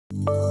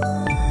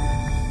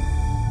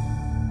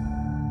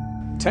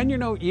10-year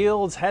note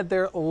yields had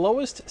their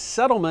lowest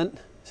settlement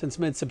since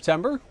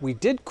mid-September. We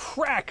did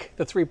crack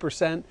the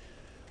 3%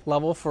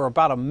 level for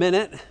about a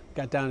minute,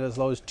 got down to as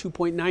low as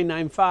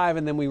 2.995,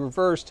 and then we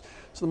reversed.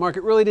 So the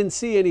market really didn't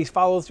see any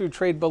follow-through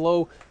trade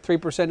below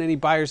 3%, any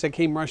buyers that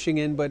came rushing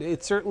in, but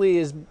it certainly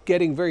is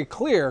getting very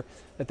clear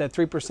that that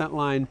 3%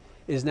 line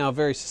is now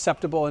very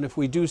susceptible, and if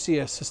we do see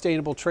a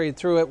sustainable trade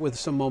through it with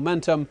some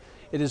momentum,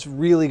 it is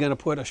really going to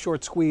put a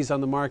short squeeze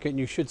on the market, and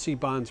you should see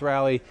bonds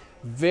rally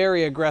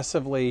very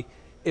aggressively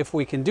if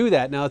we can do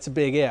that. Now, it's a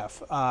big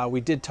if.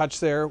 We did touch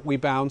there, we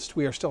bounced.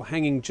 We are still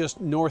hanging just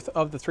north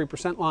of the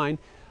 3% line,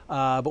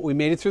 but we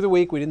made it through the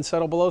week. We didn't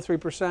settle below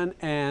 3%,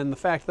 and the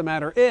fact of the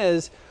matter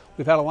is,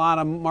 we've had a lot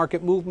of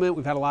market movement.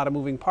 We've had a lot of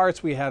moving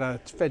parts. We had a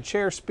Fed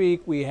chair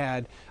speak. We've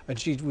had a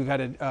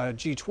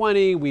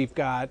G20. We've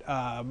got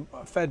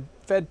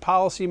Fed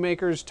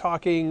policymakers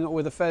talking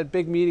with a Fed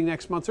big meeting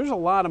next month. There's a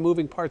lot of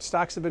moving parts.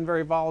 Stocks have been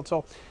very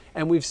volatile,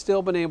 and we've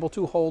still been able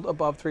to hold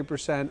above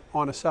 3%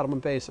 on a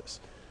settlement basis,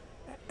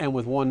 and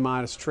with one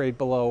modest trade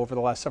below over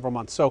the last several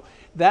months. So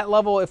that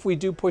level, if we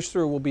do push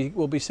through,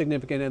 will be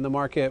significant, and the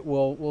market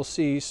will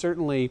see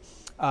certainly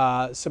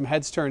some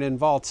heads turn in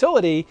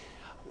volatility.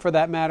 For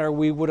that matter,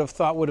 we would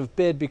have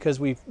bid because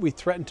we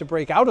threatened to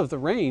break out of the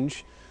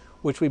range,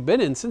 which we've been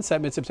in since that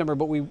mid-September,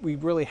 but we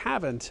really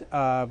haven't.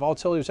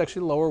 Volatility was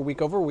actually lower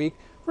week over week,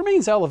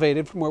 remains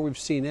elevated from where we've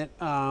seen it,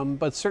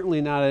 but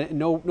certainly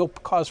no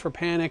cause for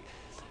panic.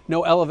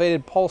 No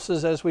elevated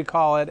pulses, as we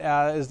call it,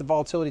 as the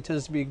volatility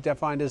tends to be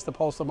defined as the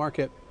pulse of the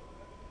market.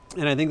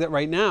 And I think that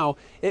right now,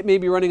 it may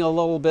be running a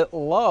little bit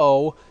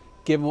low,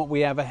 given what we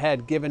have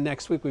ahead. Given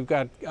next week, we've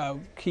got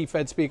key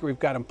Fed speaker, we've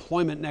got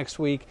employment next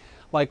week.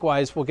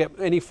 Likewise, we'll get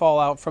any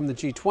fallout from the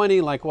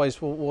G20.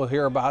 Likewise, we'll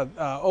hear about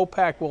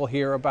OPEC. We'll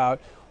hear about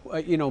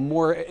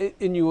more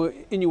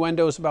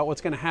innuendos about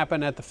what's going to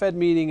happen at the Fed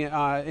meeting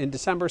in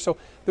December. So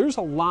there's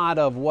a lot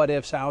of what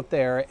ifs out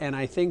there, and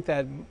I think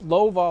that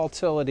low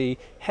volatility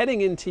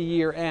heading into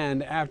year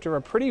end after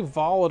a pretty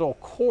volatile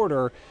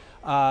quarter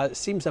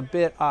seems a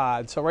bit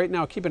odd. So right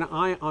now, keep an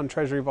eye on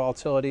Treasury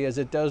volatility as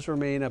it does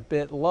remain a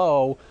bit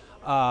low,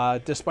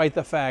 despite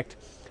the fact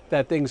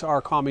that things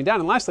are calming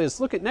down. And lastly, let's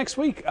look at next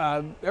week.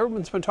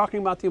 Everyone's been talking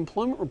about the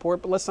employment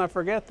report, but let's not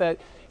forget that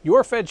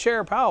your Fed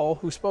Chair Powell,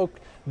 who spoke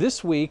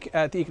this week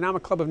at the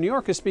Economic Club of New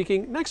York, is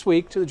speaking next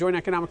week to the Joint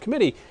Economic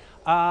Committee.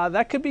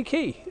 That could be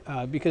key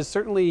because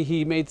certainly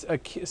he made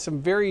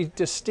some very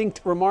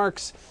distinct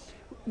remarks.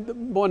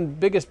 One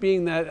biggest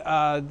being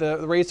that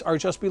the rates are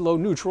just below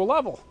neutral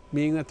level,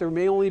 meaning that there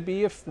may only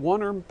be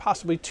one or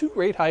possibly two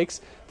rate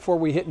hikes before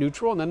we hit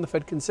neutral, and then the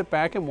Fed can sit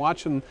back and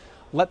watch and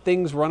let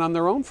things run on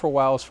their own for a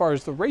while as far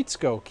as the rates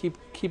go,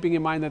 keeping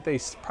in mind that they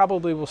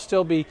probably will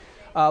still be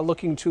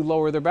looking to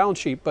lower their balance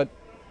sheet. But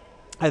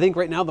I think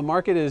right now the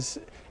market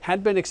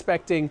had been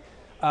expecting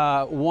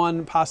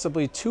one,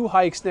 possibly two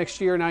hikes next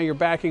year. Now you're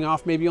backing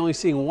off, maybe only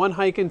seeing one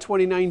hike in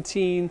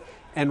 2019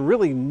 and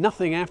really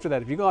nothing after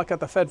that. If you go look at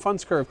the Fed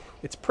funds curve,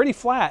 it's pretty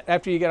flat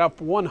after you get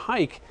up one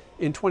hike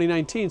in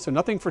 2019, so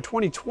nothing for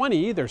 2020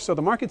 either. So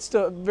the market's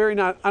still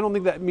I don't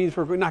think that means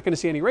we're not going to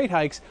see any rate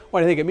hikes.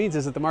 What I think it means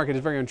is that the market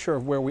is very unsure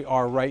of where we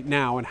are right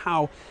now and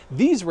how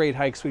these rate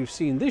hikes we've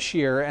seen this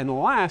year and the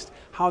last,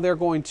 how they're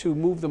going to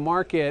move the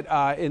market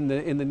in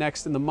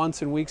the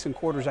months and weeks and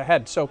quarters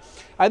ahead. So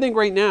I think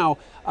right now,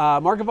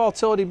 market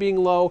volatility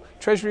being low,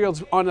 Treasury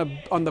yields on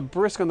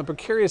the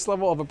precarious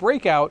level of a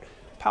breakout,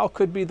 Powell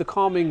could be the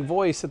calming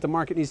voice that the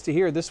market needs to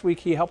hear. This week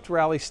he helped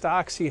rally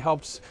stocks. He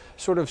helps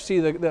sort of see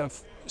the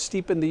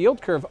steepen the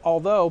yield curve,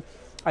 although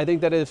I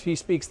think that if he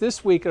speaks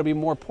this week, it'll be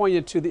more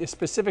poignant to the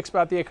specifics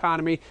about the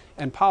economy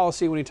and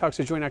policy when he talks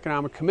to the Joint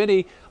Economic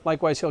Committee.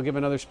 Likewise, he'll give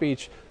another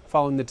speech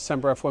following the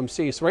December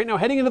FOMC. So right now,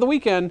 heading into the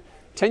weekend,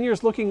 10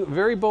 years looking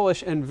very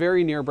bullish and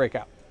very near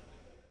breakout.